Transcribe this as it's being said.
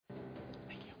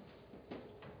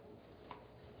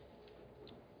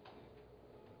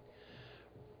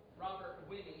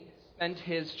Winnie spent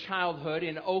his childhood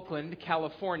in Oakland,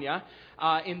 California,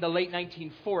 in the late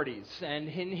 1940s. And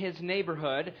in his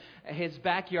neighborhood, his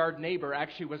backyard neighbor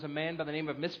actually was a man by the name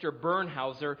of Mr.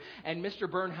 Bernhauser. And Mr.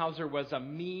 Bernhauser was a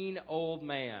mean old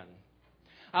man.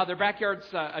 Their backyards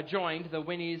adjoined, the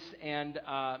Winnies and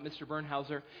Mr.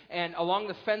 Bernhauser. And along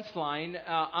the fence line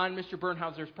on Mr.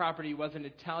 Bernhauser's property was an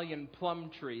Italian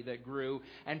plum tree that grew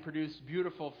and produced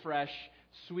beautiful, fresh,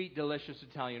 sweet, delicious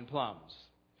Italian plums.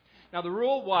 Now, the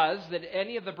rule was that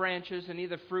any of the branches, any of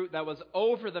the fruit that was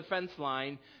over the fence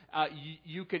line,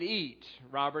 you could eat.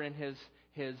 Robert and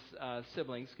his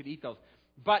siblings could eat those.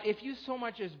 But if you so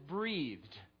much as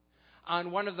breathed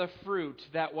on one of the fruit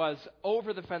that was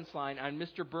over the fence line on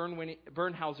Mr.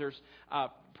 Bernhauser's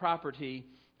property,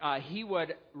 he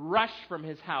would rush from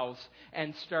his house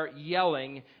and start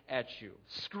yelling at you,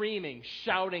 screaming,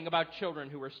 shouting about children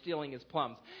who were stealing his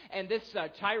plums. And his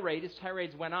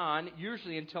tirades went on,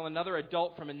 usually until another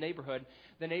adult from the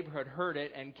neighborhood heard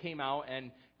it and came out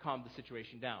and calmed the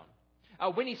situation down.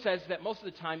 Winnie says that most of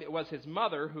the time it was his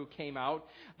mother who came out,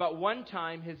 but one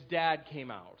time his dad came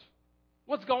out.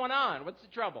 What's going on? What's the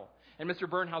trouble? And Mr.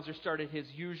 Bernhauser started his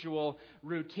usual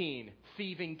routine,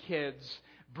 thieving kids,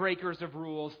 breakers of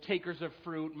rules, takers of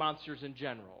fruit, monsters in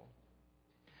general.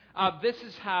 This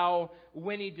is how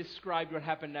Winnie described what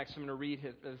happened next. I'm going to read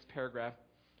this paragraph.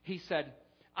 He said,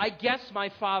 "I guess my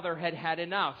father had had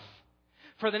enough.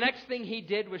 For the next thing he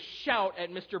did was shout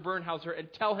at Mr. Bernhauser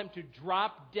and tell him to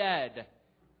drop dead.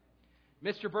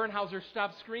 Mr. Bernhauser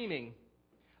stopped screaming,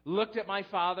 looked at my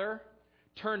father,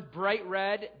 turned bright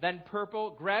red, then purple,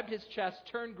 grabbed his chest,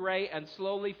 turned gray, and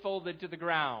slowly folded to the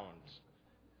ground.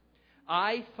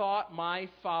 I thought my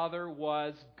father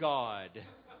was God.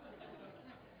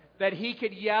 That he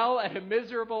could yell at a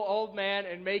miserable old man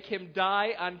and make him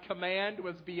die on command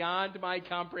was beyond my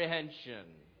comprehension.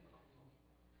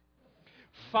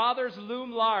 Fathers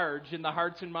loom large in the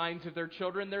hearts and minds of their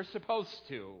children. They're supposed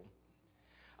to.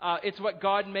 It's what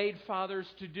God made fathers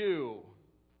to do.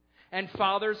 And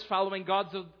fathers, following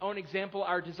God's own example,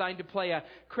 are designed to play a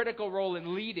critical role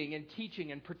in leading and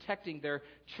teaching and protecting their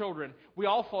children. We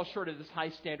all fall short of this high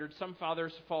standard. Some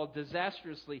fathers fall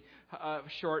disastrously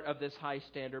short of this high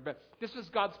standard. But this was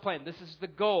God's plan. This is the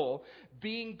goal,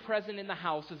 being present in the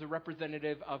house as a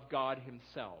representative of God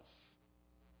Himself.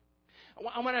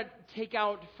 I want to take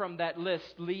out from that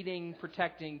list, leading,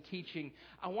 protecting, teaching.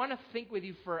 I want to think with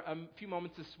you for a few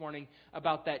moments this morning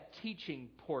about that teaching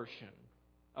portion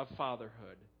of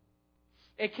fatherhood.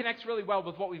 It connects really well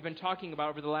with what we've been talking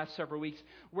about over the last several weeks.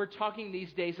 We're talking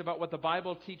these days about what the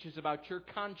Bible teaches about your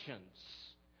conscience.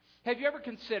 Have you ever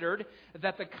considered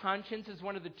that the conscience is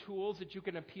one of the tools that you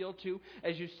can appeal to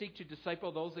as you seek to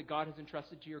disciple those that God has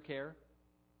entrusted to your care?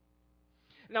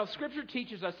 Now, Scripture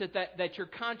teaches us that your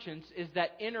conscience is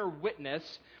that inner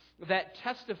witness that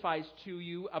testifies to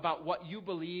you about what you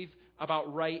believe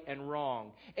about right and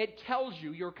wrong. It tells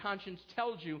you, your conscience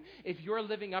tells you if you're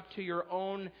living up to your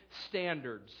own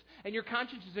standards. And your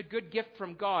conscience is a good gift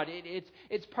from God.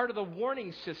 It's part of the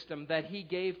warning system that He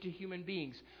gave to human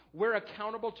beings. We're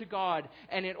accountable to God,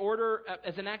 and in order,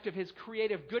 as an act of His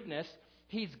creative goodness,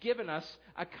 He's given us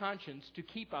a conscience to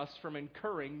keep us from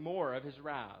incurring more of His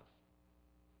wrath.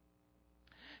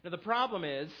 Now, the problem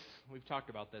is, we've talked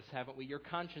about this, haven't we? Your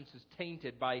conscience is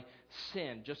tainted by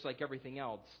sin, just like everything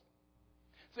else.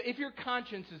 So if your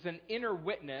conscience is an inner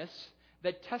witness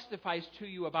that testifies to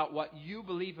you about what you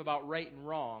believe about right and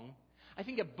wrong, I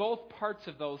think at both parts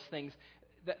of those things,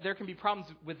 there can be problems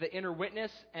with the inner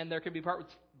witness, and there can be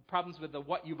problems with the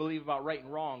what you believe about right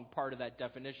and wrong part of that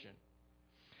definition.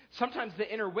 Sometimes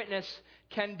the inner witness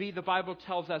can be, the Bible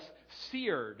tells us,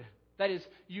 seared. That is,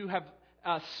 you have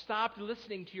stopped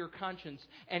listening to your conscience,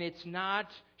 and it's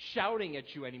not shouting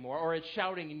at you anymore, or it's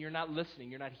shouting and you're not listening,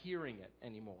 you're not hearing it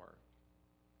anymore.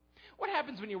 What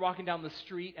happens when you're walking down the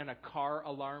street and a car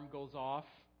alarm goes off?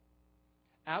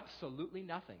 Absolutely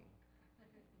nothing.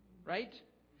 Right?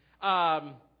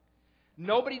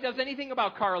 Nobody does anything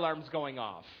about car alarms going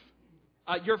off.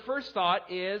 Your first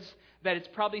thought is that it's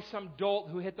probably some dolt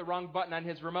who hit the wrong button on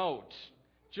his remote.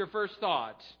 It's your first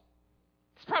thought.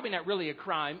 It's probably not really a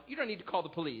crime. You don't need to call the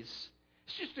police.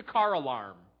 It's just a car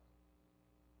alarm.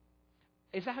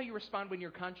 Is that how you respond when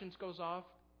your conscience goes off?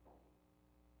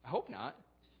 I hope not.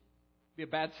 It'd be a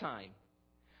bad sign.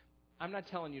 I'm not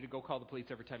telling you to go call the police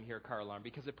every time you hear a car alarm,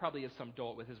 because it probably is some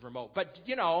dolt with his remote. But,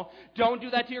 don't do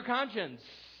that to your conscience.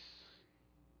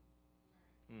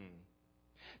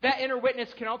 That inner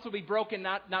witness can also be broken,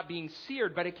 not being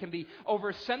seared, but it can be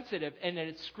oversensitive, and then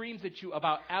it screams at you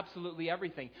about absolutely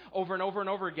everything. Over and over and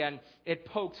over again, it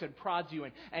pokes and prods you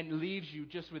and leaves you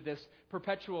just with this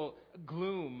perpetual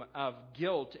gloom of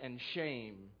guilt and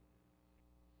shame.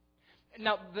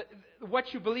 Now,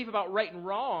 what you believe about right and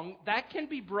wrong, that can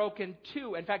be broken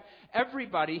too. In fact,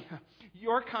 everybody,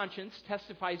 your conscience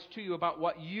testifies to you about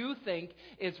what you think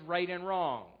is right and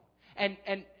wrong. And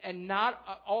not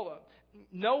all,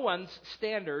 no one's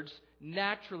standards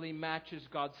naturally matches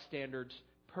God's standards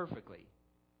perfectly.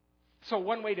 So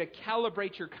one way to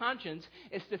calibrate your conscience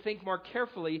is to think more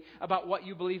carefully about what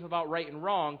you believe about right and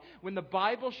wrong. When the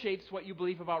Bible shapes what you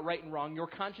believe about right and wrong, your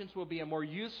conscience will be a more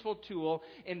useful tool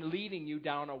in leading you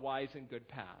down a wise and good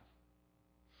path.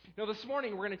 Now, this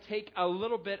morning we're going to take a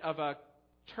little bit of a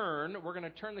turn. We're going to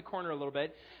turn the corner a little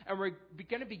bit, and we're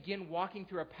going to begin walking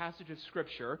through a passage of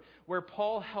Scripture where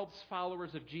Paul helps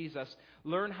followers of Jesus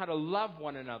learn how to love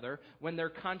one another when their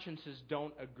consciences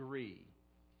don't agree.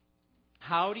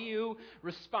 How do you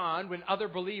respond when other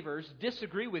believers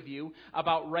disagree with you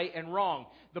about right and wrong?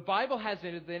 The Bible has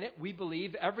in it, we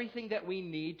believe, everything that we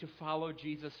need to follow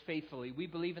Jesus faithfully. We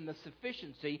believe in the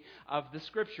sufficiency of the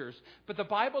Scriptures. But the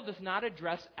Bible does not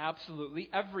address absolutely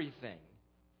everything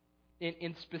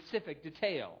in specific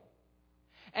detail.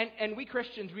 And we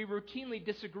Christians, we routinely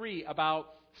disagree about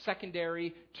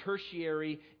secondary,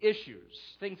 tertiary issues,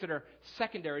 things that are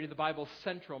secondary to the Bible's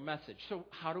central message. So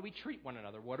how do we treat one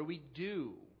another? What do we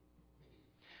do?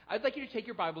 I'd like you to take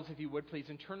your Bibles, if you would, please,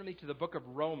 and turn to me to the book of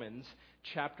Romans,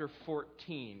 chapter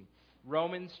 14.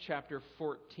 Romans, chapter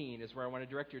 14 is where I want to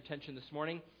direct your attention this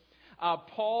morning.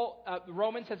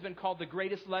 Romans has been called the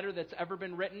greatest letter that's ever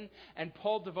been written, and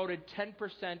Paul devoted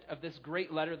 10% of this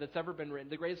great letter that's ever been written,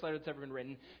 the greatest letter that's ever been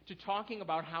written, to talking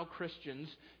about how Christians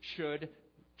should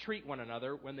treat one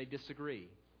another when they disagree.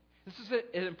 This is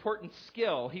an important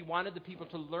skill. He wanted the people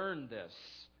to learn this.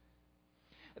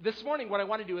 This morning, what I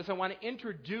want to do is I want to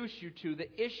introduce you to the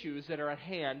issues that are at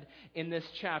hand in this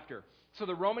chapter. So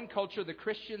the Roman culture, the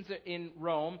Christians in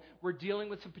Rome, were dealing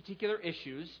with some particular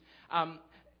issues.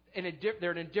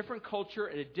 They're in a different culture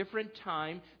at a different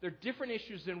time. They're different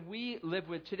issues than we live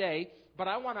with today, but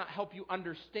I want to help you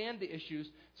understand the issues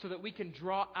so that we can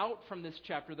draw out from this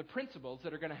chapter the principles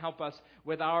that are going to help us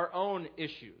with our own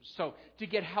issues. So to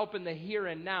get help in the here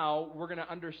and now, we're going to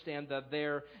understand the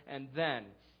there and then.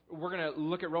 We're going to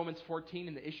look at Romans 14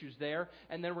 and the issues there,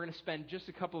 and then we're going to spend just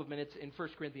a couple of minutes in 1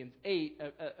 Corinthians 8,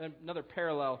 another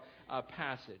parallel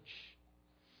passage.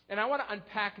 And I want to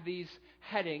unpack these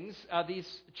headings, these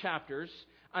chapters,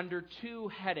 under two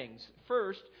headings.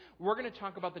 First, we're going to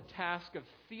talk about the task of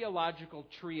theological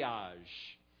triage.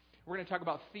 We're going to talk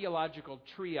about theological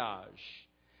triage.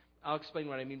 I'll explain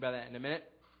what I mean by that in a minute.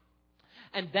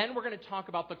 And then we're going to talk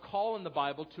about the call in the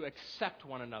Bible to accept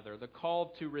one another, the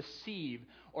call to receive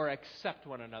or accept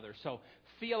one another. So,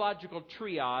 theological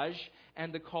triage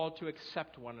and the call to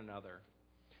accept one another.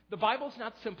 The Bible's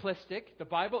not simplistic. The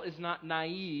Bible is not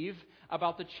naive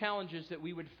about the challenges that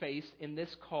we would face in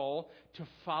this call to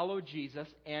follow Jesus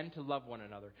and to love one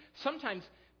another. Sometimes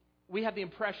we have the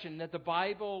impression that the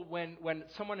Bible, when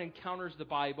someone encounters the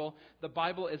Bible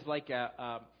is like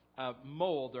a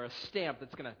mold or a stamp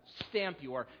that's going to stamp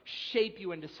you or shape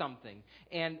you into something.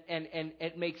 And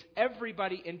it makes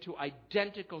everybody into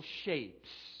identical shapes.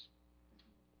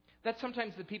 That's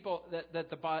sometimes the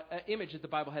image that the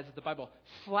Bible has, that the Bible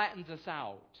flattens us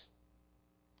out.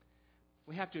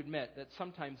 We have to admit that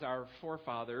sometimes our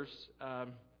forefathers,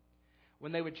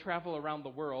 when they would travel around the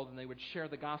world and they would share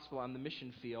the gospel on the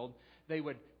mission field, they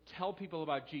would tell people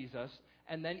about Jesus,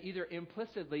 and then either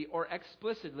implicitly or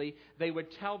explicitly, they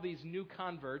would tell these new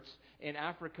converts in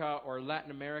Africa or Latin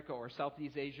America or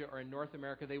Southeast Asia or in North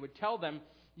America, they would tell them,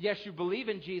 yes, you believe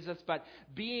in Jesus, but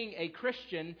being a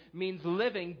Christian means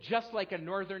living just like a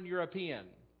Northern European.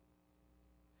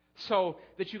 So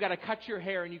that you got to cut your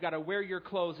hair and you got to wear your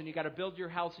clothes and you got to build your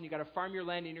house and you got to farm your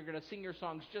land and you're going to sing your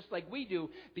songs just like we do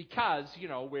because,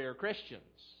 we're Christians.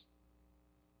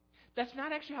 That's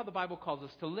not actually how the Bible calls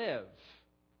us to live.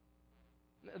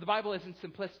 The Bible isn't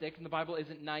simplistic and the Bible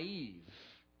isn't naive.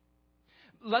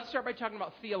 Let's start by talking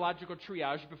about theological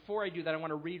triage. Before I do that, I want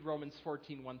to read Romans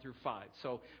 14, 1 through 5.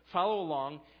 So follow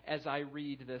along as I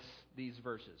read these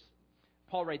verses.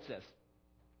 Paul writes this: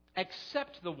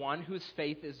 accept the one whose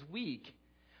faith is weak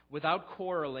without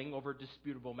quarreling over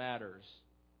disputable matters.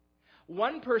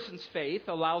 One person's faith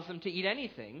allows them to eat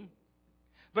anything,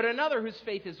 but another whose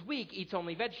faith is weak eats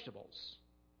only vegetables.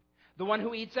 The one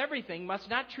who eats everything must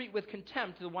not treat with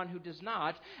contempt the one who does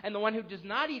not, and the one who does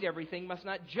not eat everything must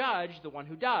not judge the one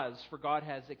who does, for God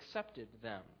has accepted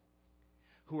them.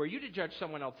 Who are you to judge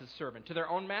someone else's servant? To their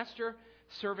own master,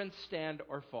 servants stand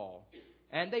or fall.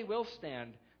 And they will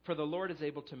stand, for the Lord is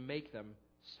able to make them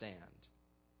stand.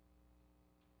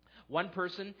 One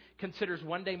person considers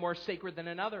one day more sacred than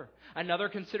another. Another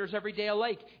considers every day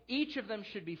alike. Each of them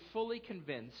should be fully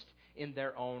convinced in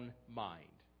their own mind.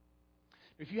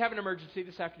 If you have an emergency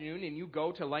this afternoon and you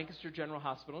go to Lancaster General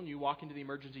Hospital and you walk into the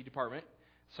emergency department,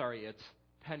 it's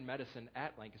Penn Medicine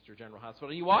at Lancaster General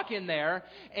Hospital. You walk in there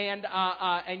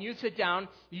and you sit down,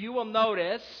 you will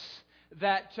notice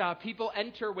that people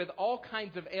enter with all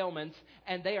kinds of ailments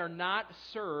and they are not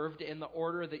served in the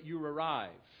order that you arrive.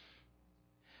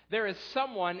 There is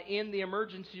someone in the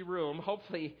emergency room,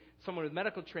 hopefully someone with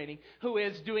medical training, who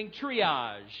is doing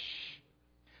triage.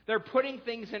 They're putting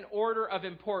things in order of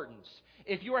importance.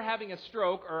 If you are having a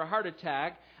stroke or a heart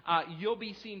attack, you'll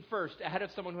be seen first ahead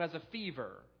of someone who has a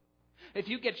fever. If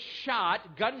you get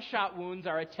shot, gunshot wounds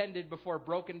are attended before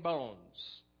broken bones.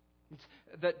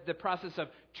 It's the process of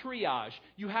triage.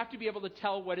 You have to be able to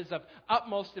tell what is of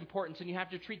utmost importance, and you have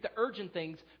to treat the urgent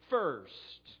things first.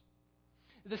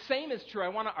 The same is true, I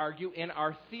want to argue, in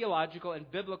our theological and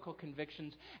biblical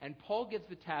convictions, and Paul gives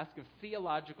the task of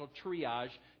theological triage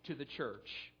to the church.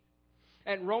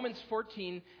 And Romans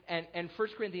 14 and 1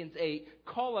 Corinthians 8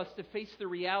 call us to face the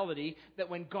reality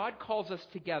that when God calls us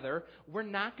together, we're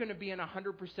not going to be in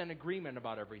 100% agreement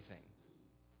about everything.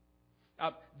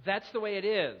 That's the way it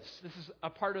is. This is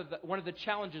a part of one of the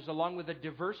challenges, along with the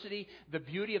diversity, the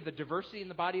beauty of the diversity in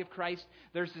the body of Christ.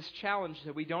 There's this challenge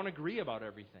that we don't agree about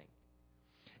everything.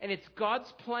 And it's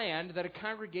God's plan that a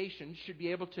congregation should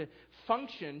be able to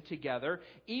function together,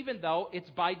 even though it's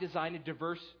by design a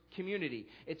diverse community.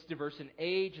 It's diverse in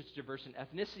age, it's diverse in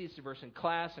ethnicity, it's diverse in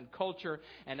class and culture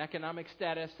and economic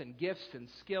status and gifts and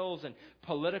skills and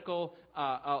political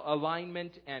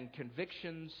alignment and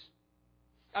convictions.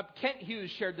 Kent Hughes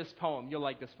shared this poem. You'll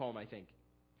like this poem, I think.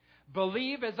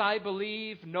 Believe as I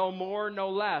believe, no more,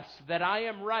 no less, that I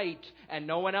am right and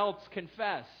no one else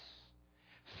confess.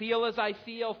 Feel as I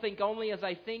feel, think only as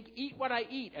I think, eat what I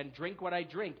eat, and drink what I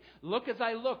drink. Look as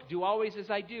I look, do always as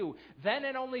I do. Then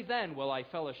and only then will I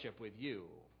fellowship with you.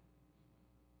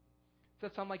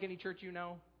 Does that sound like any church you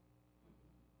know?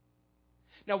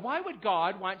 Now, why would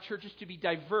God want churches to be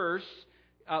diverse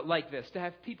like this, to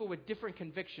have people with different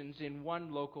convictions in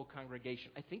one local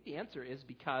congregation? I think the answer is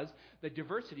because the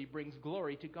diversity brings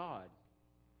glory to God.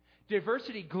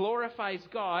 Diversity glorifies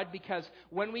God because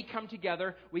when we come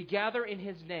together, we gather in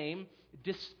His name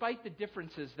despite the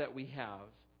differences that we have.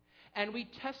 And we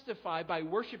testify by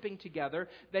worshiping together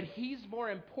that He's more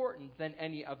important than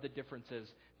any of the differences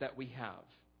that we have.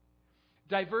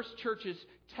 Diverse churches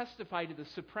testify to the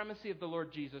supremacy of the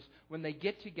Lord Jesus when they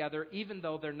get together, even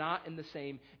though they're not in the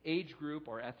same age group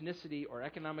or ethnicity or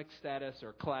economic status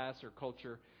or class or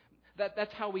culture.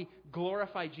 That's how we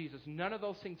glorify Jesus. None of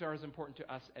those things are as important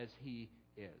to us as He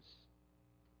is.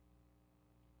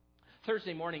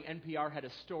 Thursday morning, NPR had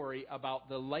a story about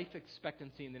the life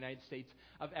expectancy in the United States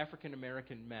of African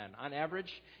American men. On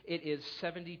average, it is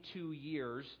 72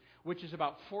 years, which is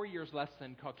about 4 years less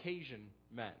than Caucasian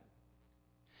men.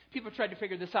 People tried to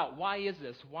figure this out. Why is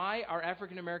this? Why are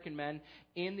African American men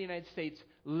in the United States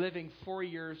living 4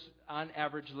 years on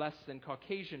average less than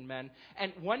Caucasian men?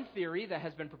 And one theory that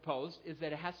has been proposed is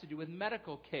that it has to do with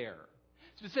medical care,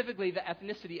 specifically the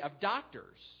ethnicity of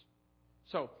doctors.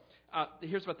 So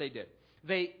here's what they did.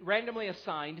 They randomly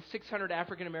assigned 600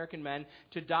 African American men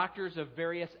to doctors of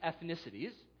various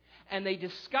ethnicities, and they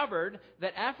discovered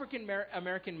that African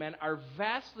American men are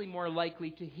vastly more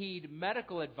likely to heed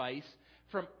medical advice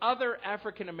from other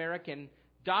African American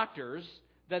doctors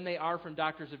than they are from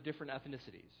doctors of different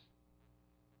ethnicities.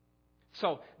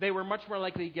 So they were much more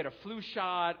likely to get a flu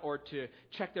shot or to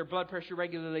check their blood pressure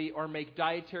regularly or make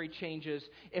dietary changes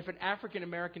if an African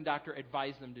American doctor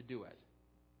advised them to do it.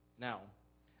 Now,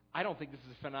 I don't think this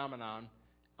is a phenomenon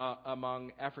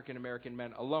among African American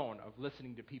men alone, of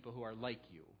listening to people who are like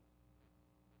you.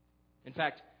 In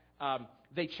fact,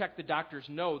 they checked the doctor's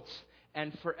notes,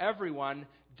 and for everyone,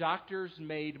 doctors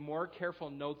made more careful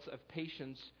notes of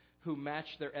patients who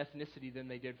matched their ethnicity than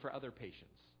they did for other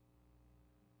patients.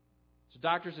 So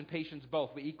doctors and patients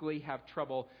both, we equally have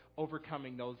trouble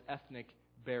overcoming those ethnic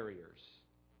barriers.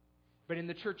 But in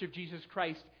the Church of Jesus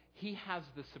Christ, He has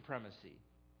the supremacy.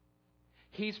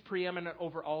 He's preeminent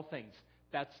over all things.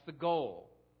 That's the goal.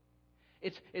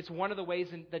 It's one of the ways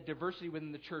that diversity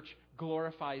within the church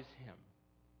glorifies Him.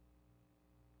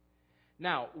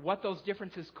 Now, what those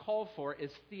differences call for is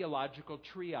theological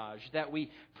triage, that we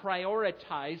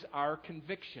prioritize our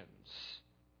convictions.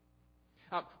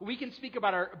 We can speak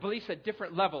about our beliefs at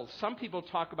different levels. Some people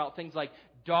talk about things like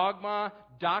dogma,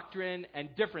 doctrine,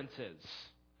 and differences.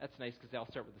 That's nice because they all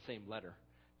start with the same letter.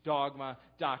 Dogma,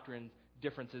 doctrine,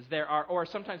 differences. Or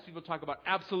sometimes people talk about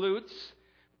absolutes,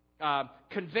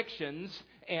 convictions,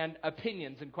 and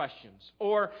opinions and questions.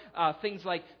 Or things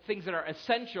that are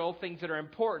essential, things that are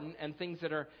important, and things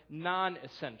that are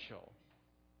non-essential.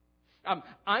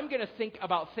 I'm going to think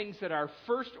about things that are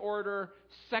first order,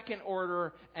 second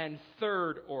order, and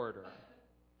third order.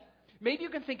 Maybe you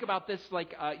can think about this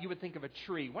like you would think of a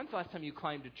tree. When's the last time you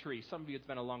climbed a tree? Some of you, it's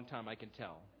been a long time, I can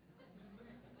tell.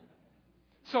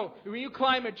 So, when you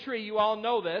climb a tree, you all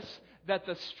know this, that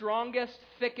the strongest,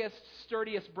 thickest,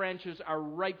 sturdiest branches are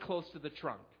right close to the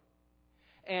trunk.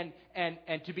 And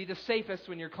to be the safest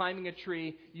when you're climbing a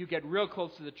tree, you get real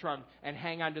close to the trunk and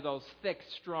hang on to those thick,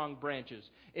 strong branches.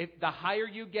 If the higher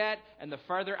you get and the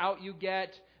farther out you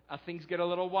get, things get a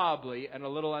little wobbly and a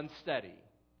little unsteady.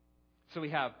 So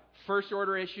we have first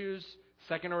order issues,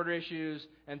 second order issues,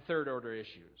 and third order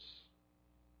issues.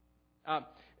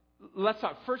 Let's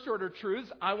talk first order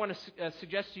truths. I want to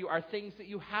suggest to you are things that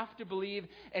you have to believe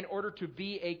in order to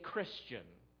be a Christian.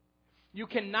 You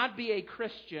cannot be a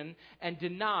Christian and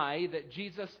deny that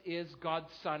Jesus is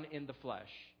God's Son in the flesh.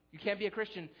 You can't be a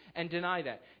Christian and deny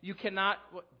that. You cannot,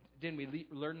 didn't we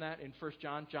learn that in 1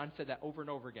 John? John said that over and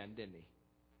over again, didn't he?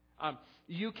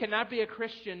 You cannot be a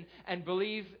Christian and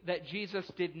believe that Jesus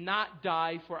did not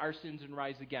die for our sins and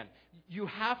rise again. You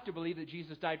have to believe that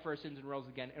Jesus died for our sins and rose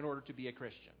again in order to be a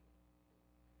Christian.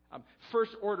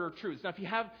 First order truths. Now, if you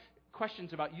have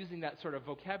questions about using that sort of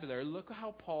vocabulary, look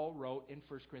how Paul wrote in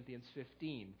 1 Corinthians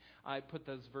 15. I put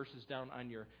those verses down on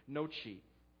your note sheet.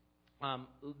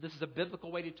 This is a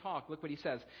biblical way to talk. Look what he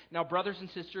says. Now, brothers and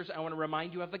sisters, I want to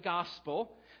remind you of the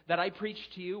gospel that I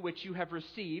preached to you, which you have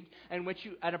received, and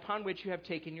upon which you have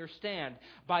taken your stand.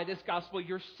 By this gospel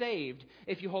you're saved,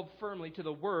 if you hold firmly to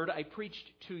the word I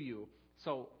preached to you.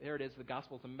 So there it is. The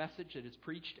gospel is a message that is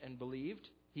preached and believed.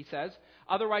 He says,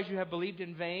 otherwise you have believed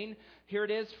in vain. Here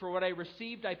it is, for what I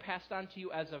received I passed on to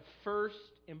you as of first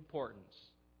importance.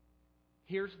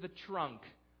 Here's the trunk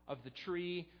of the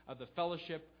tree of the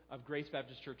fellowship of Grace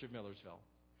Baptist Church of Millersville.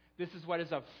 This is what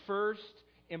is of first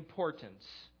importance.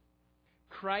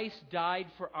 Christ died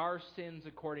for our sins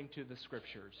according to the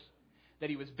Scriptures. That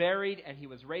he was buried and he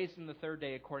was raised on the third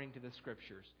day according to the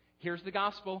Scriptures. Here's the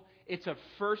gospel. It's of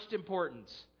first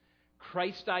importance.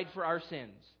 Christ died for our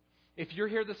sins. If you're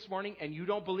here this morning and you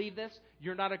don't believe this,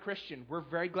 you're not a Christian. We're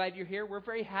very glad you're here. We're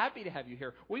very happy to have you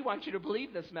here. We want you to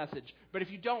believe this message. But if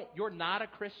you don't, you're not a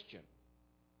Christian.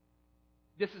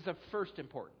 This is of first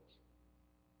importance.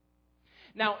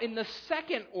 Now, in the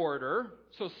second order,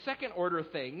 so second order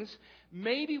things,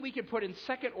 maybe we could put in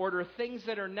second order things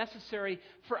that are necessary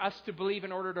for us to believe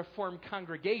in order to form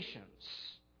congregations.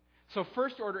 So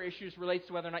first order issues relates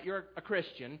to whether or not you're a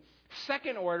Christian.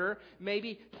 Second order,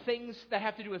 maybe things that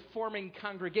have to do with forming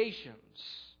congregations.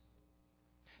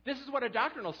 This is what a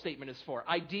doctrinal statement is for.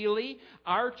 Ideally,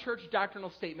 our church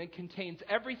doctrinal statement contains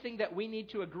everything that we need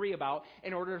to agree about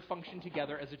in order to function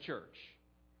together as a church.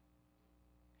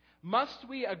 Must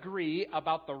we agree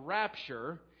about the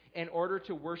rapture in order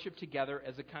to worship together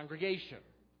as a congregation?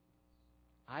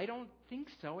 I don't think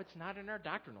so. It's not in our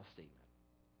doctrinal statement.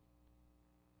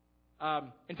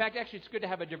 In fact, actually, it's good to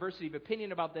have a diversity of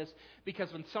opinion about this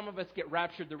because when some of us get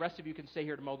raptured, the rest of you can stay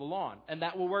here to mow the lawn, and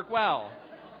that will work well.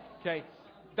 Okay?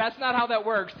 That's not how that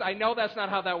works. I know that's not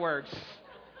how that works.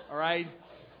 All right?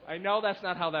 I know that's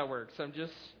not how that works. I'm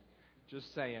just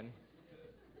saying.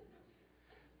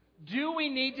 Do we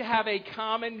need to have a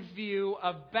common view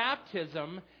of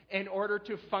baptism in order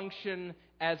to function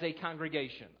as a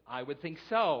congregation? I would think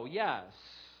so, yes.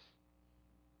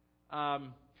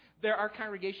 There are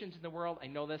congregations in the world, I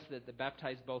know this, that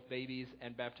baptize both babies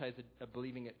and baptize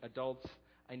believing adults.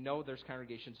 I know there's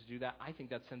congregations to do that. I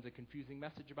think that sends a confusing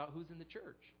message about who's in the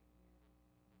church.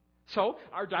 So,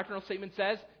 our doctrinal statement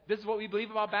says, this is what we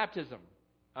believe about baptism.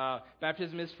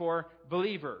 Baptism is for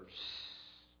believers.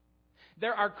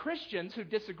 There are Christians who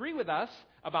disagree with us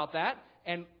about that,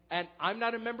 and I'm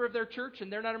not a member of their church,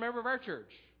 and they're not a member of our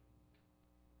church.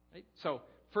 Right? So,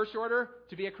 first order,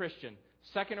 to be a Christian.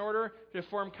 Second order, to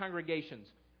form congregations.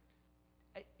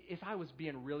 If I was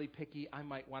being really picky, I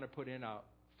might want to put in a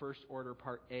first order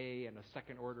part A and a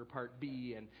second order part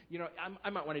B. And, I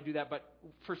might want to do that, but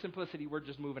for simplicity, we're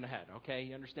just moving ahead, okay?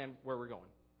 You understand where we're going.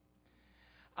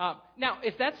 Now,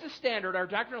 if that's the standard, our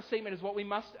doctrinal statement is what we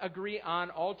must agree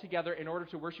on all together in order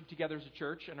to worship together as a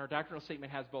church, and our doctrinal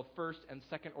statement has both first and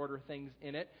second order things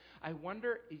in it. I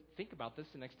wonder, think about this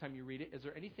the next time you read it, is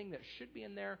there anything that should be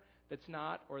in there that's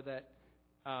not, or that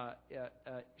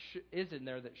is in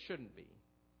there that shouldn't be?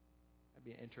 That'd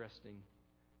be an interesting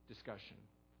discussion.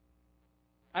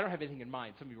 I don't have anything in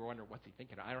mind. Some of you are wondering, what's he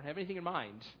thinking of? I don't have anything in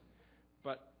mind,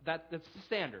 but that's the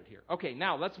standard here. Okay,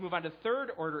 now let's move on to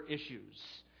third order issues.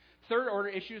 Third order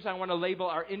issues I want to label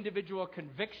our individual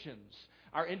convictions.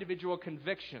 Our individual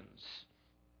convictions.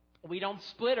 We don't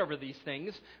split over these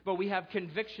things, but we have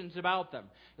convictions about them.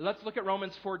 Let's look at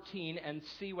Romans 14 and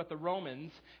see what the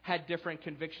Romans had different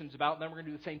convictions about. Then we're going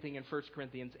to do the same thing in 1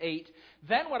 Corinthians 8.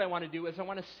 Then what I want to do is I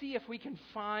want to see if we can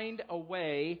find a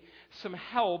way, some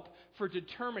help for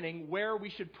determining where we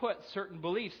should put certain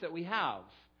beliefs that we have,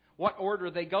 what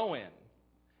order they go in.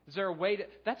 Is there a way to...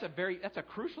 That's a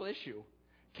crucial issue.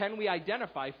 Can we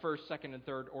identify first, second, and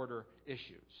third order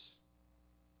issues?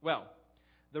 Well,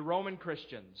 the Roman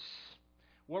Christians.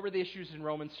 What were the issues in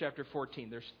Romans chapter 14?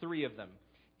 There's 3 of them.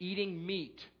 Eating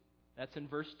meat. That's in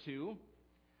verse 2.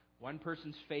 One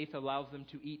person's faith allows them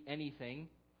to eat anything,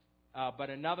 but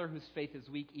another whose faith is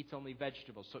weak eats only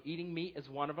vegetables. So eating meat is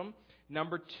one of them.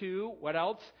 Number 2, what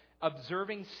else?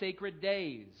 Observing sacred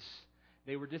days.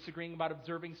 They were disagreeing about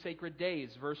observing sacred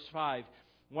days. Verse 5.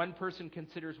 One person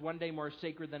considers one day more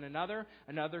sacred than another.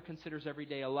 Another considers every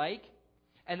day alike.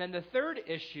 And then the third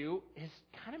issue is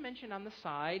kind of mentioned on the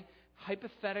side,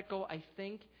 hypothetical, I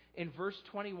think. In verse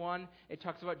 21, it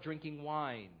talks about drinking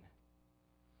wine.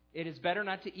 It is better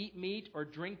not to eat meat or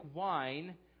drink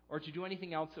wine or to do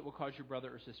anything else that will cause your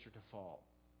brother or sister to fall.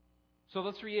 So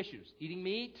those 3 issues: eating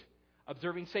meat,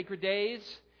 observing sacred days,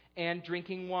 and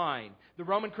drinking wine. The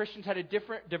Roman Christians had a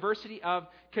different diversity of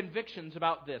convictions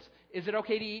about this. Is it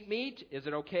okay to eat meat? Is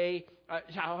it okay?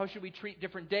 How should we treat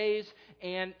different days?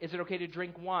 And is it okay to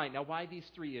drink wine? Now, why these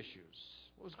 3 issues?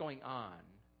 What was going on?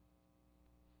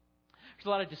 There's a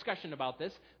lot of discussion about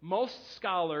this. Most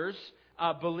scholars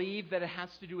believe that it has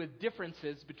to do with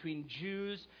differences between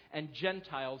Jews and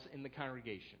Gentiles in the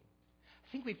congregation.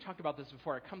 I think we've talked about this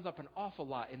before. It comes up an awful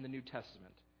lot in the New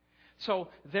Testament. So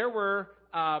there were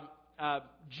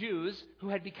Jews who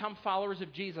had become followers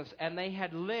of Jesus, and they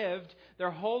had lived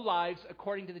their whole lives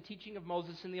according to the teaching of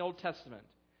Moses in the Old Testament.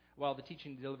 Well, the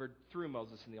teaching delivered through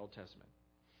Moses in the Old Testament.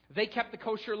 They kept the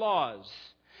kosher laws,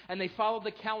 and they followed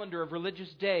the calendar of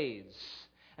religious days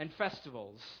and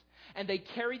festivals. And they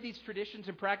carried these traditions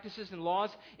and practices and laws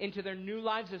into their new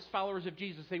lives as followers of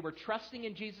Jesus. They were trusting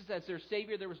in Jesus as their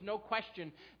Savior. There was no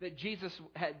question that Jesus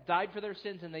had died for their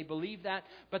sins, and they believed that,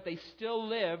 but they still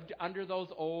lived under those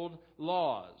old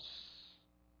laws.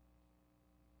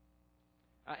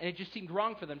 And it just seemed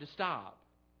wrong for them to stop.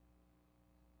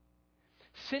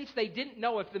 Since they didn't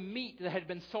know if the meat that had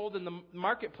been sold in the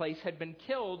marketplace had been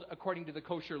killed according to the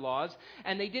kosher laws,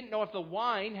 and they didn't know if the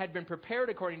wine had been prepared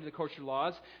according to the kosher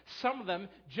laws, some of them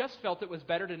just felt it was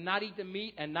better to not eat the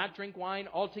meat and not drink wine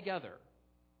altogether.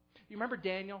 You remember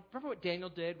Daniel? Remember what Daniel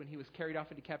did when he was carried off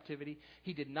into captivity?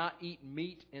 He did not eat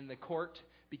meat in the court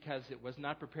because it was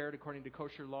not prepared according to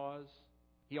kosher laws.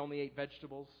 He only ate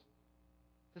vegetables.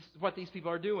 This is what these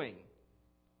people are doing.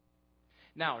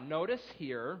 Now, notice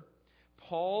here,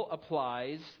 Paul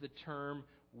applies the term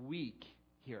weak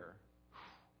here.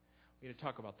 We're going to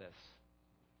talk about this.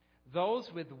 Those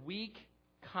with weak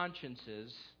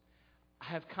consciences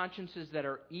have consciences that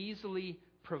are easily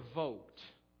provoked,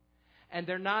 and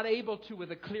they're not able to,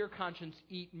 with a clear conscience,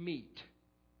 eat meat.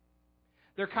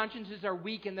 Their consciences are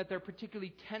weak in that they're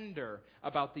particularly tender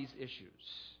about these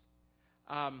issues.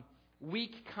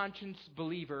 Weak conscience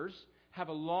believers have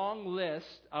a long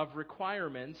list of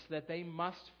requirements that they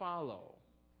must follow.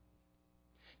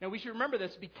 Now, we should remember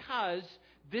this because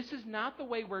this is not the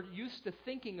way we're used to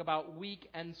thinking about weak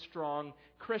and strong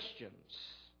Christians.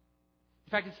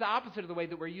 In fact, it's the opposite of the way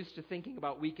that we're used to thinking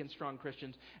about weak and strong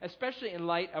Christians, especially in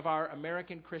light of our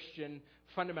American Christian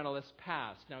fundamentalist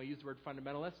past. Now, I use the word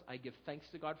fundamentalist. I give thanks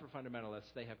to God for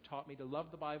fundamentalists. They have taught me to love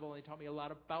the Bible, and they taught me a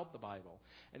lot about the Bible.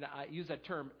 And I use that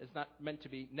term. It's not meant to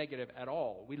be negative at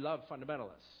all. We love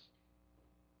fundamentalists.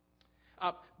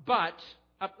 But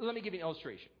let me give you an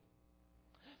illustration.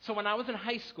 So when I was in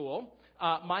high school,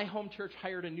 my home church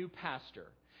hired a new pastor.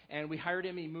 And we hired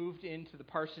him. He moved into the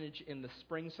parsonage in the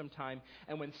spring sometime.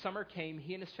 And when summer came,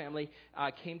 he and his family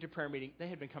came to prayer meeting. They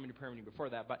had been coming to prayer meeting before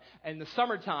that. But in the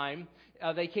summertime,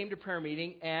 they came to prayer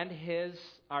meeting. And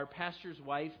our pastor's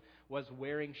wife was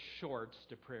wearing shorts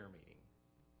to prayer meeting.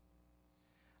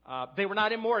 They were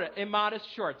not immodest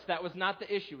shorts. That was not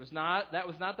the issue. That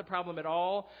was not the problem at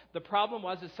all. The problem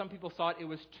was that some people thought it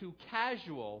was too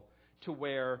casual to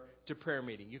wear to prayer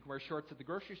meeting. You can wear shorts at the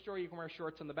grocery store, you can wear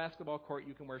shorts on the basketball court,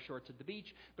 you can wear shorts at the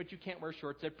beach, but you can't wear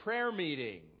shorts at prayer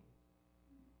meeting.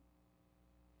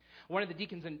 One of the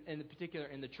deacons in particular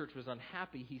in the church was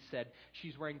unhappy. He said,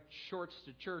 she's wearing shorts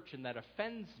to church and that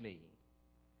offends me.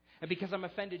 And because I'm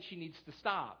offended, she needs to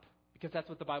stop, because that's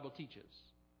what the Bible teaches.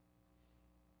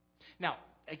 Now,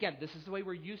 again, this is the way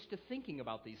we're used to thinking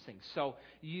about these things. So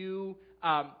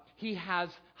he has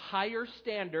higher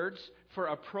standards for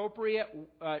appropriate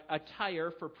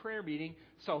attire for prayer meeting.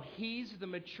 So he's the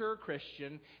mature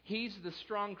Christian. He's the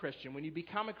strong Christian. When you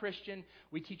become a Christian,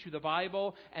 we teach you the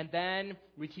Bible, and then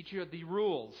we teach you the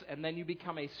rules. And then you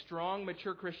become a strong,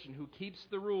 mature Christian who keeps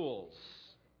the rules.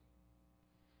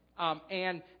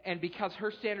 And because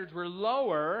her standards were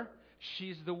lower,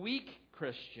 she's the weak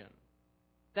Christian.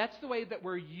 That's the way that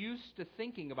we're used to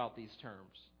thinking about these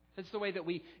terms. That's the way that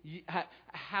we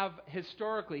have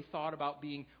historically thought about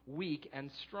being weak and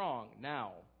strong.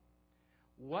 Now,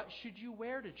 what should you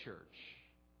wear to church?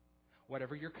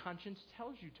 Whatever your conscience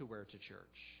tells you to wear to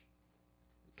church.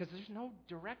 Because there's no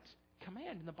direct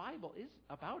command in the Bible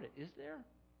about it, is there?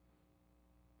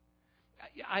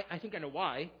 I think I know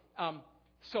why.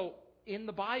 So, in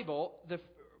the Bible,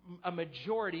 a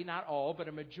majority, not all, but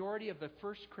a majority of the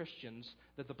first Christians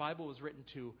that the Bible was written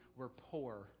to were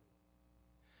poor.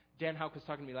 Dan Houck was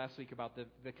talking to me last week about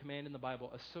the command in the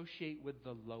Bible, associate with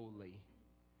the lowly.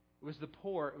 It was the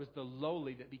poor, it was the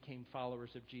lowly that became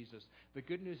followers of Jesus. The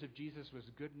good news of Jesus was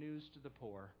good news to the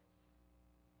poor.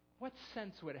 What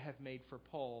sense would it have made for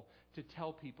Paul to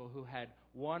tell people who had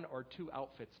one or two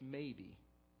outfits, maybe,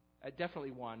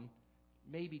 definitely one,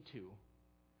 maybe two,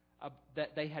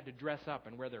 that they had to dress up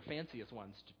and wear their fanciest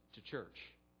ones to church?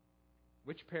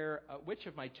 Which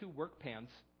of my two work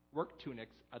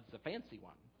tunics is the fancy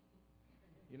one?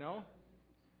 You know?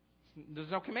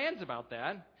 There's no commands about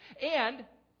that. And,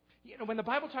 when the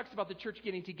Bible talks about the church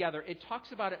getting together, it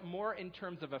talks about it more in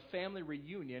terms of a family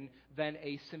reunion than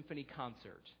a symphony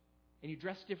concert. And you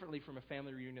dress differently from a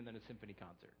family reunion than a symphony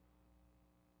concert.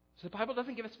 So the Bible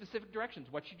doesn't give us specific directions.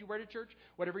 What should you wear to church?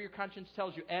 Whatever your conscience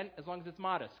tells you, and as long as it's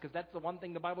modest, because that's the one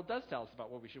thing the Bible does tell us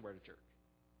about what we should wear to church.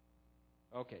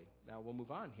 Okay, now we'll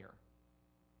move on here.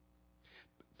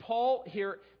 Paul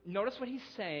here, notice what he's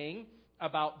saying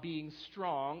about being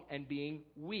strong and being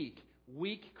weak.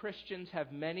 Weak Christians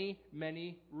have many,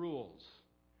 many rules.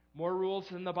 More rules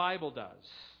than the Bible does.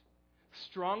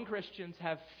 Strong Christians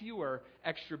have fewer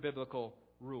extra-biblical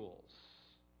rules.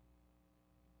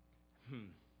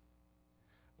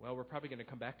 Well, we're probably going to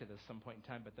come back to this some point in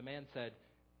time, but the man said,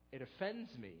 it offends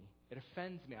me. It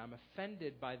offends me. I'm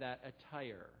offended by that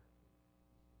attire.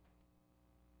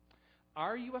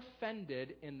 Are you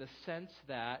offended in the sense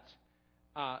that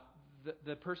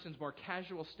the person's more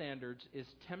casual standards is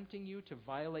tempting you to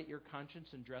violate your conscience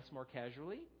and dress more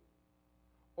casually?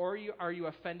 Or are you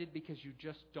offended because you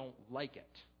just don't like it?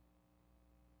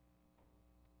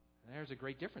 There's a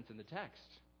great difference in the text.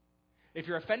 If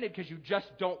you're offended because you just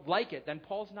don't like it, then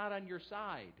Paul's not on your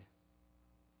side.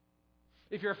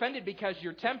 If you're offended because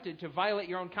you're tempted to violate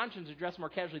your own conscience and dress more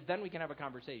casually, then we can have a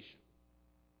conversation.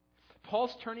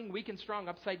 Paul's turning weak and strong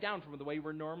upside down from the way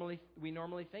we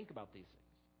normally think about these things.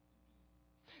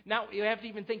 Now, you have to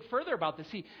even think further about this.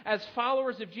 See, as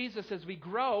followers of Jesus, as we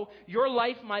grow, your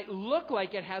life might look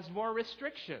like it has more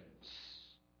restrictions.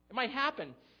 It might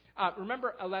happen.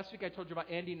 Remember last week I told you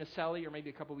about Andy Naselli, or maybe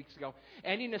a couple weeks ago.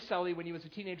 Andy Naselli, when he was a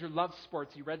teenager, loved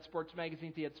sports. He read sports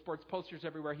magazines. He had sports posters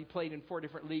everywhere. He played in 4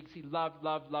 different leagues. He loved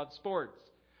sports.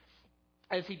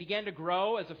 As he began to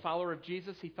grow as a follower of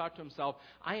Jesus, he thought to himself,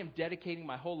 I am dedicating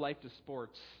my whole life to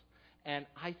sports, and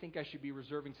I think I should be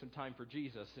reserving some time for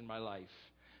Jesus in my life.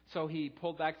 So he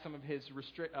pulled back some of his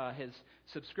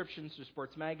subscriptions to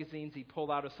sports magazines. He pulled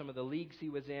out of some of the leagues he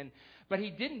was in. But he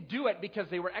didn't do it because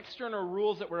they were external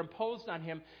rules that were imposed on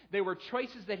him. They were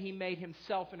choices that he made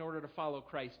himself in order to follow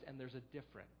Christ, and there's a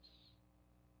difference.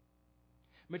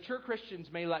 Mature Christians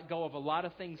may let go of a lot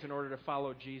of things in order to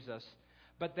follow Jesus,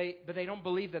 but they don't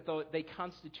believe that they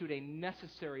constitute a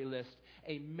necessary list,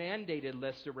 a mandated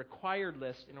list, a required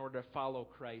list in order to follow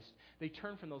Christ. They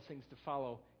turn from those things to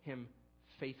follow Him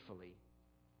faithfully.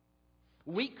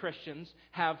 Weak Christians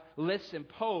have lists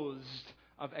imposed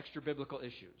of extra-biblical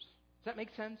issues. Does that make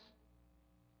sense?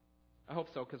 I hope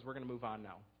so, because we're going to move on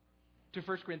now to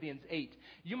 1 Corinthians 8.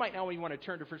 You might now want to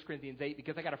turn to 1 Corinthians 8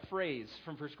 because I got a phrase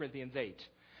from 1 Corinthians 8.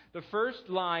 The first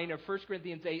line of 1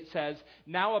 Corinthians 8 says,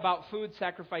 now about food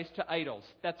sacrificed to idols.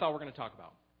 That's all we're going to talk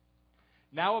about.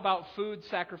 Now about food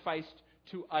sacrificed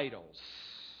to idols.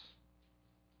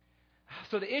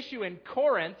 So the issue in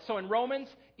Corinth, so in Romans,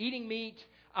 eating meat,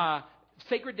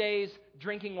 sacred days,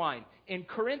 drinking wine. In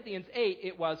Corinthians 8,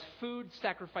 it was food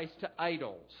sacrificed to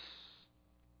idols.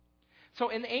 So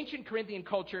in the ancient Corinthian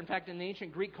culture, in fact, in the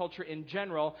ancient Greek culture in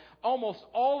general, almost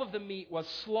all of the meat was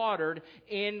slaughtered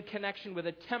in connection with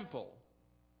a temple.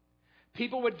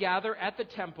 People would gather at the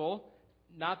temple,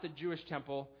 not the Jewish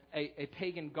temple, a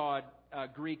pagan god,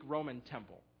 Greek Roman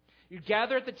temple. You'd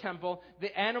gather at the temple,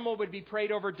 the animal would be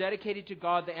prayed over, dedicated to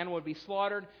God, the animal would be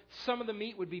slaughtered, some of the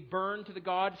meat would be burned to the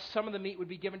god, some of the meat would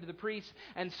be given to the priests,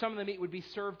 and some of the meat would be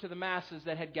served to the masses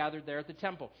that had gathered there at the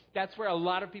temple. That's where a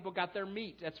lot of people got their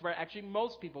meat. That's where actually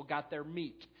most people got their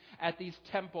meat, at these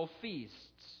temple feasts.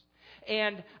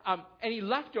 And any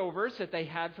leftovers that they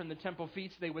had from the temple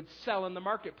feasts, they would sell in the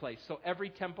marketplace. So every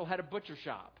temple had a butcher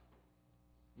shop.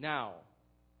 Now,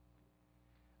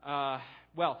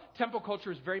 temple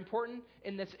culture is very important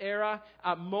in this era.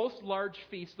 Most large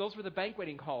feasts, those were the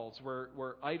banqueting halls,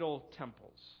 were idol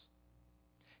temples.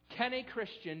 Can a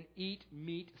Christian eat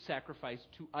meat sacrificed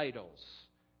to idols?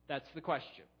 That's the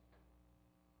question.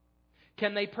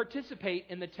 Can they participate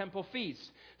in the temple feasts?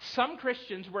 Some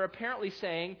Christians were apparently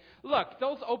saying, look,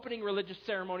 those opening religious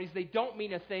ceremonies, they don't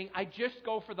mean a thing. I just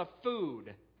go for the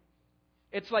food.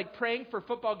 It's like praying for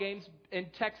football games in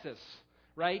Texas.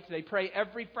 Right? They pray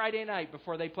every Friday night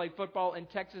before they play football in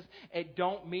Texas. It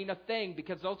don't mean a thing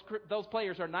because those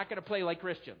players are not going to play like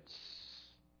Christians.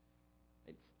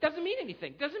 It doesn't mean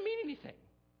anything. Doesn't mean anything.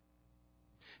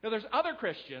 Now there's other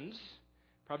Christians,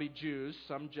 probably Jews,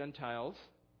 some Gentiles,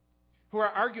 who are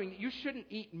arguing that you shouldn't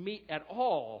eat meat at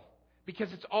all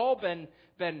because it's all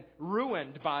been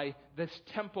ruined by this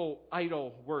temple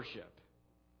idol worship.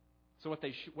 So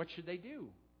what should they do?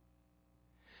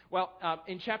 Well,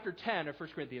 in chapter 10 of 1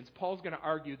 Corinthians, Paul's going to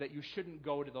argue that you shouldn't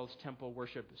go to those temple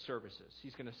worship services.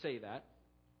 He's going to say that.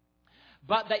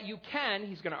 But that you can,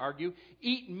 he's going to argue,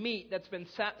 eat meat that's been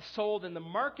sold in the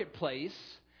marketplace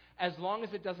as long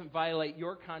as it doesn't violate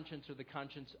your conscience or the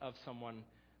conscience of someone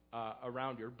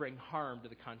around you or bring harm to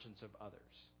the conscience of others.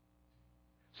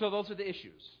 So those are the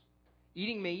issues.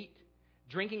 Eating meat,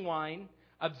 drinking wine,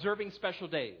 observing special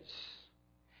days,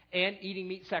 and eating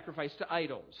meat sacrificed to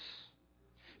idols.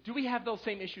 Do we have those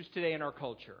same issues today in our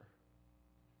culture?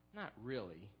 Not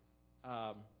really.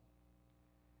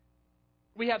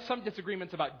 We have some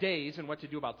disagreements about days and what to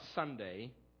do about Sunday.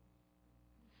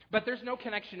 But there's no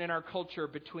connection in our culture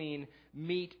between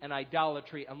meat and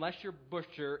idolatry unless your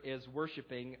butcher is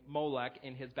worshiping Molech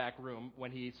in his back room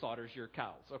when he slaughters your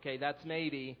cows. Okay, that's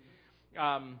maybe...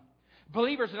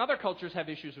 Believers in other cultures have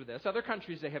issues with this. Other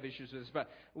countries, they have issues with this. But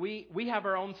we have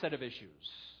our own set of issues.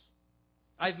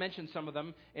 I've mentioned some of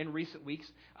them in recent weeks.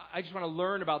 I just want to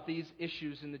learn about these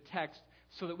issues in the text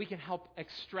so that we can help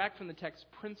extract from the text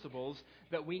principles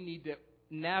that we need to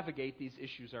navigate these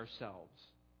issues ourselves.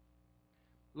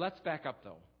 Let's back up,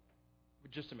 though, for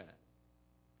just a minute,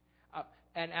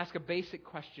 and ask a basic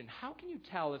question. How can you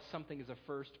tell if something is a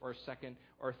first or second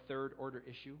or third order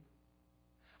issue?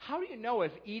 How do you know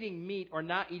if eating meat or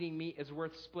not eating meat is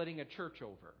worth splitting a church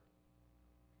over?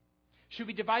 Should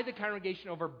we divide the congregation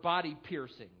over body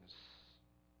piercings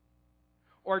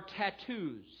or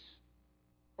tattoos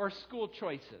or school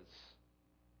choices?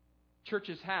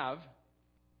 Churches have.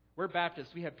 We're Baptists.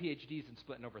 We have PhDs in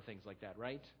splitting over things like that,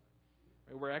 right?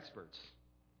 We're experts.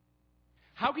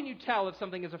 How can you tell if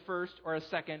something is a first or a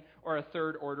second or a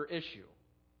third order issue?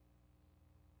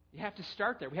 You have to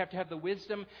start there. We have to have the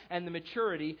wisdom and the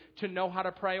maturity to know how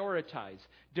to prioritize.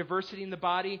 Diversity in the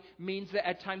body means that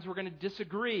at times we're going to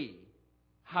disagree.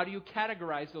 How do you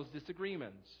categorize those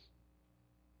disagreements?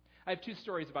 I have two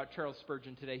stories about Charles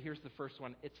Spurgeon today. Here's the first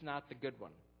one. It's not the good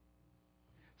one.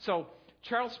 So,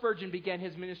 Charles Spurgeon began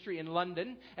his ministry in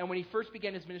London, and when he first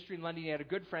began his ministry in London, he had a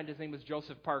good friend. His name was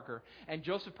Joseph Parker, and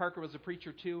Joseph Parker was a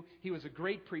preacher too. He was a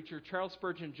great preacher. Charles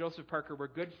Spurgeon and Joseph Parker were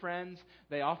good friends.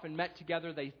 They often met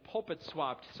together. They pulpit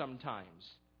swapped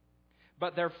sometimes.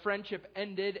 But their friendship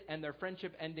ended, and their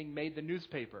friendship ending made the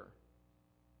newspaper.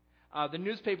 The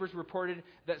newspapers reported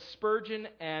that Spurgeon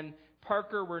and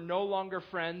Parker were no longer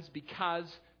friends because,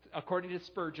 according to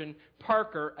Spurgeon,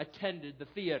 Parker attended the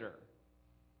theater.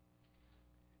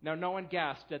 Now, no one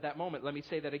gasped at that moment. Let me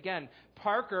say that again.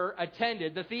 Parker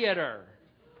attended the theater.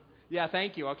 Yeah,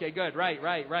 thank you. Okay, good. Right.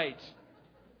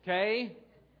 Okay?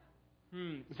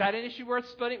 Is that an issue worth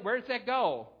splitting? Where does that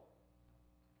go?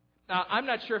 I'm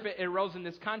not sure if it arose in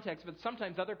this context, but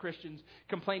sometimes other Christians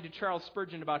complained to Charles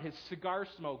Spurgeon about his cigar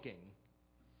smoking.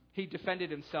 He defended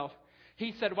himself.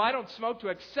 He said, well, I don't smoke to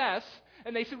excess.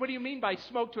 And they said, what do you mean by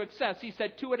smoke to excess? He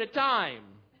said, 2 at a time.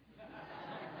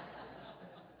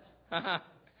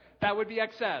 That would be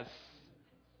excess.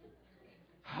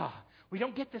 We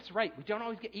don't get this right. We don't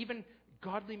always get, even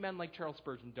godly men like Charles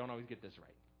Spurgeon don't always get this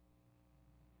right.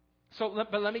 So,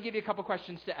 but let me give you a couple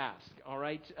questions to ask, all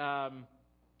right?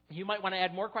 You might want to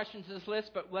add more questions to this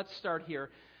list, but let's start here.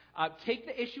 Take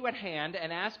the issue at hand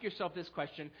and ask yourself this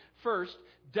question. First,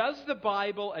 does the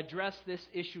Bible address this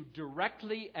issue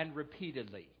directly and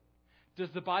repeatedly? Does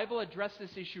the Bible address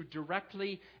this issue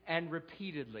directly and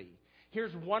repeatedly?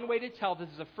 Here's one way to tell this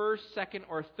is a first, second,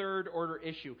 or third order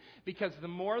issue. Because the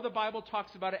more the Bible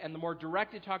talks about it and the more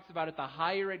direct it talks about it, the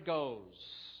higher it goes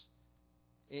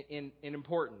in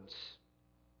importance.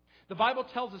 The Bible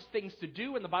tells us things to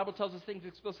do, and the Bible tells us things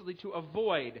explicitly to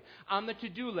avoid. On the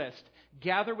to-do list,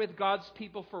 gather with God's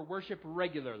people for worship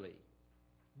regularly.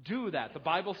 Do that. The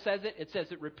Bible says it. It says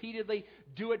it repeatedly.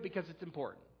 Do it because it's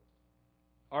important.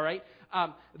 All right?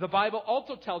 The Bible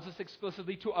also tells us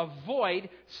explicitly to avoid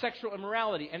sexual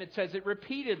immorality, and it says it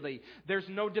repeatedly. There's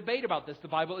no debate about this. The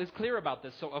Bible is clear about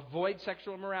this. So avoid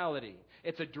sexual immorality.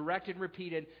 It's a direct and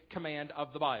repeated command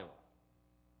of the Bible.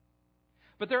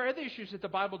 But there are other issues that the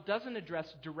Bible doesn't address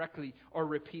directly or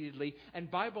repeatedly,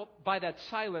 and by that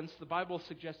silence, the Bible is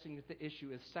suggesting that the issue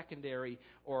is secondary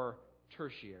or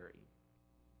tertiary.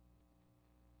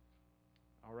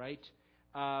 All right?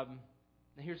 Now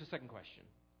here's the second question.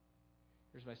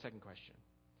 Here's my second question.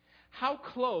 How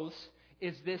close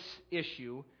is this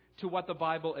issue to what the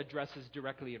Bible addresses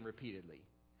directly and repeatedly?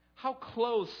 How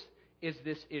close is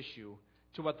this issue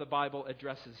to what the Bible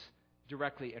addresses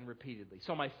directly and repeatedly?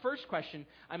 So my first question,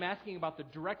 I'm asking about the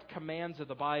direct commands of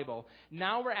the Bible.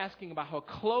 Now we're asking about how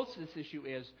close this issue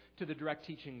is to the direct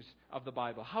teachings of the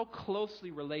Bible. How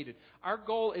closely related? Our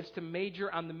goal is to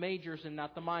major on the majors and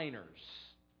not the minors.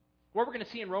 What we're going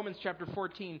to see in Romans chapter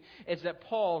 14 is that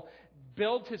Paul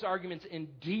builds his arguments in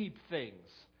deep things.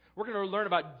 We're going to learn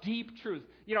about deep truth.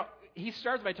 You know, he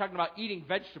starts by talking about eating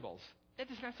vegetables. That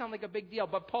does not sound like a big deal,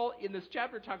 but Paul in this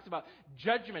chapter talks about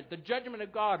judgment, the judgment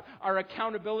of God, our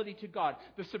accountability to God,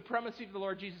 the supremacy of the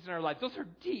Lord Jesus in our lives. Those are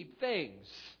deep things.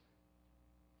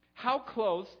 How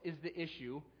close is the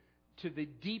issue to the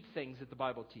deep things that the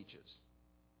Bible teaches?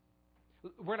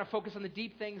 We're going to focus on the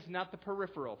deep things, not the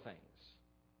peripheral things.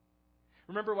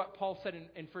 Remember what Paul said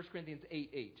in 1 Corinthians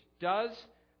 8:8. Does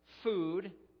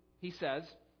food, he says,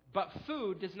 but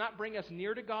food does not bring us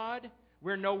near to God.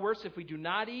 We're no worse if we do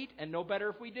not eat, and no better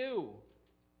if we do.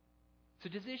 So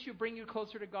does the issue bring you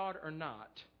closer to God or not?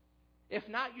 If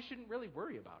not, you shouldn't really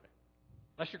worry about it.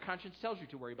 Unless your conscience tells you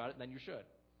to worry about it, then you should.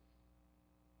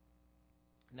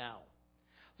 Now,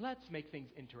 let's make things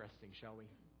interesting, shall we?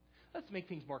 Let's make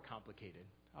things more complicated,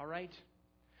 all right?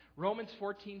 Romans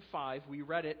 14:5, we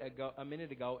read it a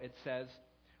minute ago. It says,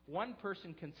 one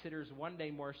person considers one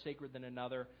day more sacred than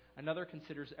another. Another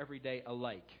considers every day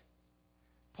alike.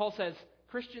 Paul says,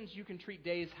 Christians, you can treat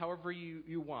days however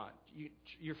you want.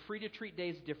 You're free to treat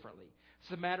days differently.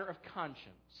 It's a matter of conscience.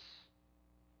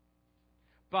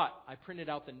 But I printed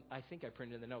out I think I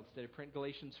printed the notes. Did I print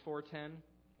Galatians 4:10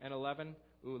 and 11?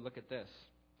 Ooh, look at this.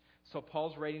 So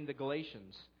Paul's writing the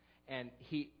Galatians, and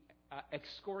he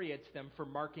excoriates them for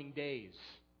marking days.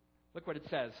 Look what it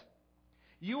says.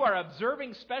 You are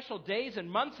observing special days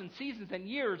and months and seasons and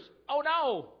years. Oh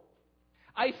no!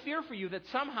 I fear for you that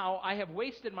somehow I have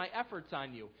wasted my efforts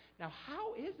on you. Now,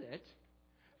 how is it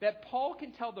that Paul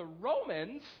can tell the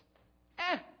Romans,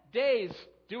 days,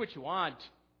 do what you want.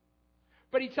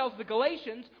 But he tells the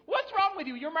Galatians, what's wrong with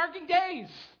you? You're marking days.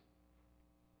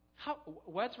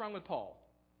 What's wrong with Paul?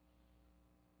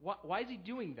 Why is he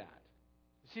doing that?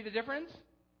 See the difference?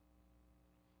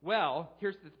 Well,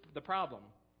 here's the problem.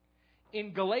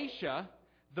 In Galatia,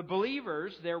 the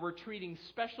believers there were treating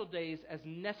special days as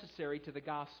necessary to the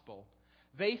gospel.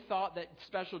 They thought that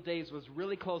special days was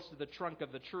really close to the trunk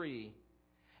of the tree.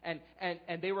 And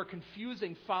they were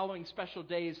confusing following special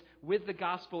days with the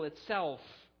gospel itself.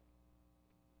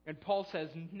 And Paul says,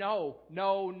 no.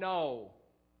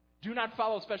 Do not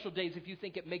follow special days if you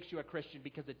think it makes you a Christian,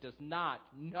 because it does not.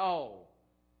 No.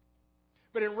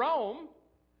 But in Rome,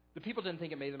 the people didn't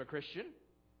think it made them a Christian.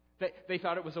 They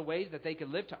thought it was a way that they could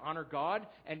live to honor God.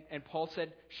 And Paul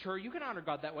said, sure, you can honor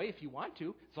God that way if you want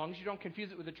to. As long as you don't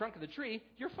confuse it with the trunk of the tree,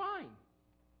 you're fine.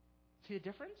 See the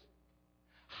difference?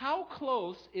 How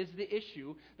close is the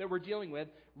issue that we're dealing with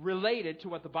related to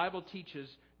what the Bible teaches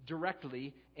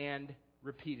directly and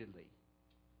repeatedly?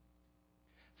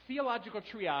 Theological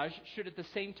triage should at the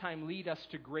same time lead us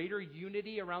to greater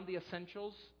unity around the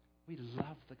essentials. We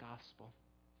love the gospel.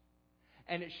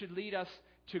 And it should lead us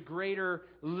to greater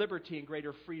liberty and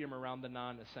greater freedom around the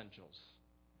non-essentials.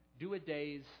 Do a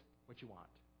days what you want.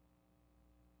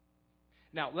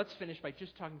 Now, let's finish by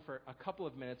just talking for a couple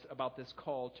of minutes about this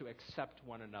call to accept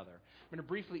one another. I'm going to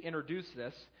briefly introduce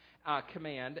this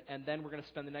command, and then we're going to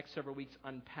spend the next several weeks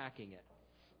unpacking it.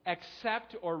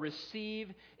 accept or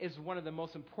receive is one of the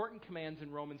most important commands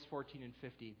in Romans 14 and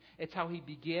 15. It's how he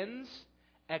begins,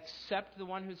 accept the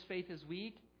one whose faith is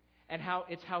weak, and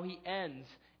it's how he ends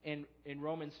in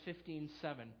Romans 15:7.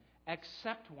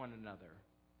 Accept one another.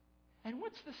 And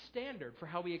what's the standard for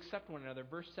how we accept one another?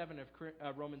 Verse 7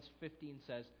 of Romans 15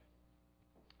 says,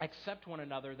 accept one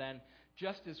another then,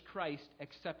 just as Christ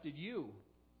accepted you.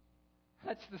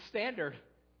 That's the standard.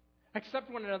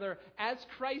 Accept one another as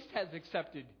Christ has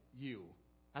accepted you.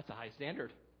 That's a high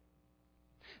standard.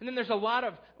 And then there's a lot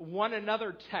of one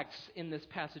another texts in this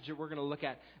passage that we're going to look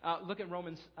at. Look at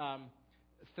Romans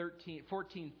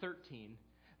 14:13.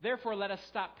 Therefore, let us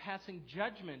stop passing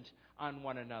judgment on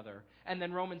one another. And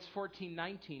then Romans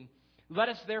 14:19. Let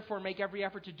us therefore make every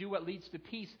effort to do what leads to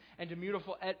peace and to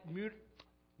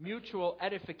mutual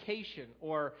edification,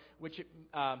 or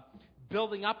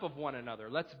building up of one another.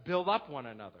 Let's build up one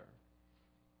another.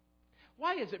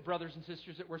 Why is it, brothers and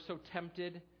sisters, that we're so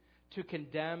tempted to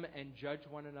condemn and judge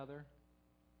one another?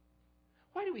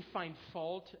 Why do we find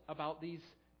fault about these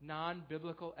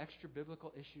non-biblical,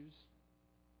 extra-biblical issues?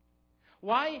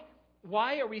 Why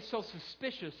are we so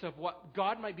suspicious of what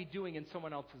God might be doing in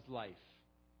someone else's life?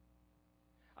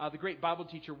 The great Bible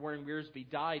teacher Warren Wiersbe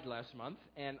died last month,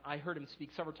 and I heard him speak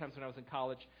several times when I was in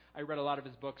college. I read a lot of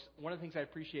his books. One of the things I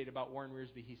appreciate about Warren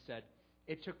Wiersbe, he said,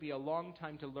 it took me a long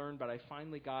time to learn, but I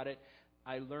finally got it.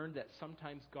 I learned that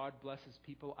sometimes God blesses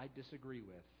people I disagree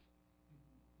with.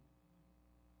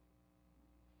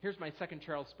 Here's my second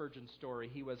Charles Spurgeon story.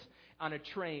 He was on a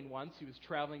train once. He was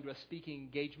traveling to a speaking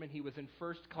engagement. He was in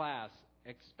first class.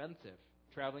 Expensive.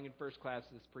 Traveling in first class,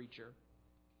 this preacher.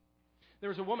 There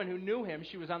was a woman who knew him.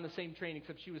 She was on the same train,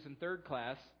 except she was in third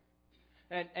class.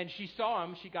 And she saw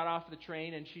him. She got off the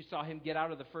train, and she saw him get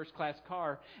out of the first class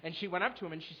car. And she went up to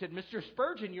him, and she said, Mr.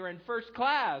 Spurgeon, you're in first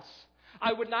class.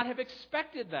 I would not have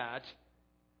expected that.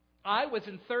 I was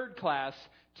in third class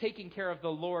taking care of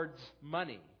the Lord's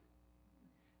money.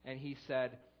 And he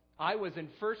said, I was in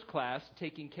first class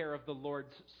taking care of the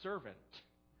Lord's servant,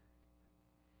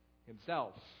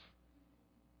 himself.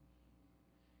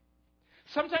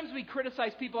 Sometimes we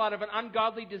criticize people out of an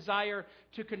ungodly desire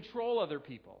to control other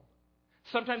people.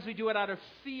 Sometimes we do it out of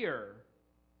fear.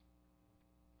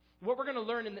 What we're going to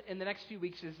learn in the next few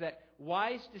weeks is that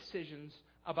wise decisions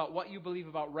about what you believe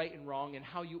about right and wrong and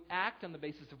how you act on the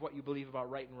basis of what you believe about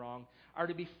right and wrong are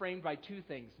to be framed by two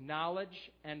things,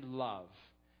 knowledge and love.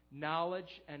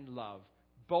 Knowledge and love.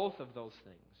 Both of those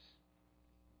things.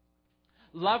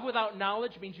 Love without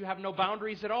knowledge means you have no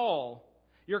boundaries at all.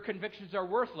 Your convictions are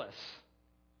worthless.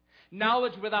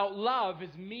 Knowledge without love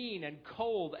is mean and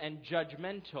cold and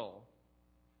judgmental.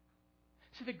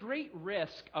 See, the great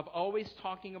risk of always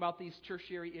talking about these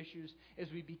tertiary issues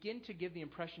is we begin to give the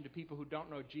impression to people who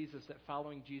don't know Jesus that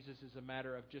following Jesus is a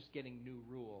matter of just getting new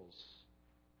rules.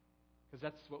 Because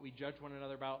that's what we judge one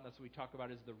another about, and that's what we talk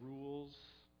about is the rules.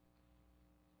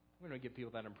 We're going to give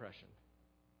people that impression.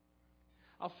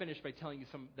 I'll finish by telling you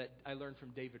something that I learned from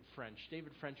David French.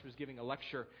 David French was giving a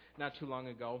lecture not too long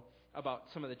ago about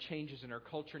some of the changes in our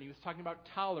culture, and he was talking about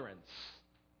tolerance.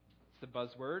 It's the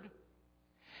buzzword.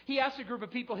 He asked a group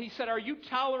of people, he said, are you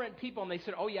tolerant people? And they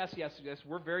said, oh, yes,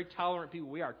 we're very tolerant people.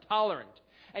 We are tolerant.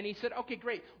 And he said, okay,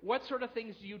 great. What sort of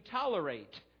things do you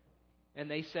tolerate? And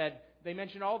they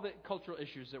mentioned all the cultural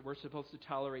issues that we're supposed to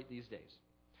tolerate these days.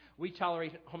 We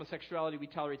tolerate homosexuality, we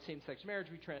tolerate same-sex marriage,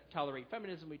 we tolerate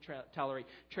feminism, we tolerate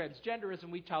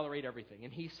transgenderism, we tolerate everything.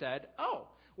 And he said, oh,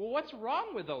 well, what's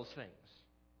wrong with those things?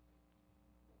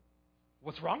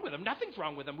 What's wrong with them? Nothing's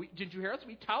wrong with them. Did you hear us?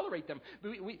 We tolerate them.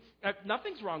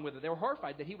 Nothing's wrong with it. They were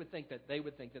horrified that they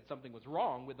would think that something was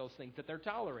wrong with those things that they're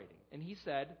tolerating. And he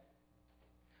said,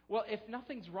 well, if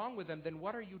nothing's wrong with them, then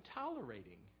what are you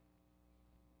tolerating?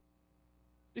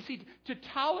 You see, to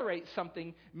tolerate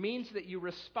something means that you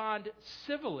respond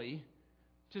civilly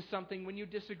to something when you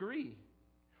disagree,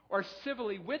 or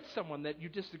civilly with someone that you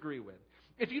disagree with.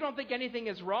 If you don't think anything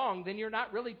is wrong, then you're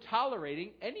not really tolerating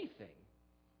anything.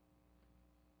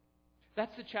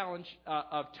 That's the challenge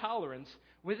of tolerance.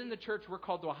 Within the church, we're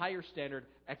called to a higher standard,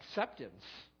 acceptance.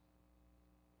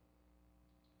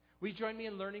 Will you join me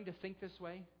in learning to think this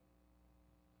way?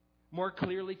 More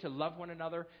clearly, to love one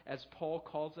another as Paul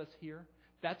calls us here?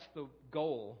 That's the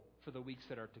goal for the weeks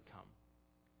that are to come.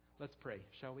 Let's pray,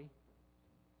 shall we?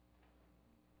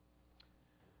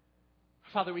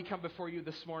 Father, we come before you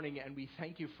this morning and we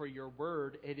thank you for your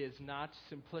word. It is not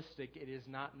simplistic. It is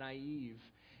not naive.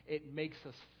 It makes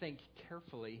us think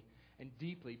carefully and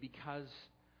deeply because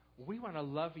we want to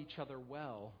love each other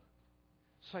well.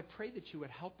 So I pray that you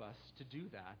would help us to do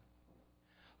that.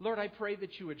 Lord, I pray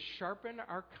that you would sharpen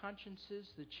our consciences,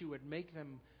 that you would make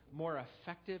them more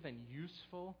effective and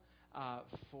useful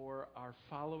for our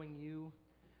following you,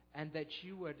 and that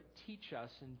you would teach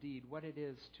us indeed what it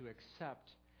is to accept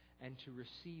and to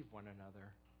receive one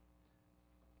another.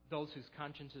 Those whose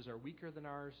consciences are weaker than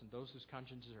ours and those whose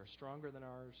consciences are stronger than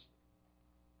ours.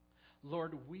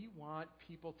 Lord, we want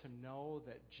people to know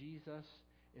that Jesus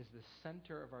is the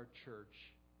center of our church,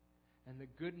 and the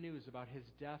good news about his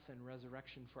death and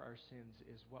resurrection for our sins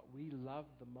is what we love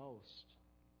the most.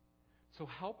 So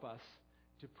help us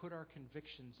to put our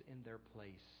convictions in their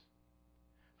place.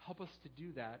 Help us to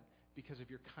do that because of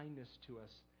your kindness to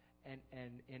us and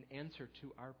in answer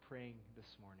to our praying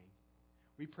this morning.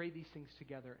 We pray these things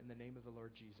together in the name of the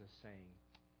Lord Jesus, saying,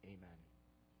 Amen.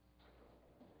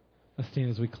 Let's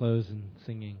stand as we close in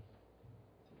singing.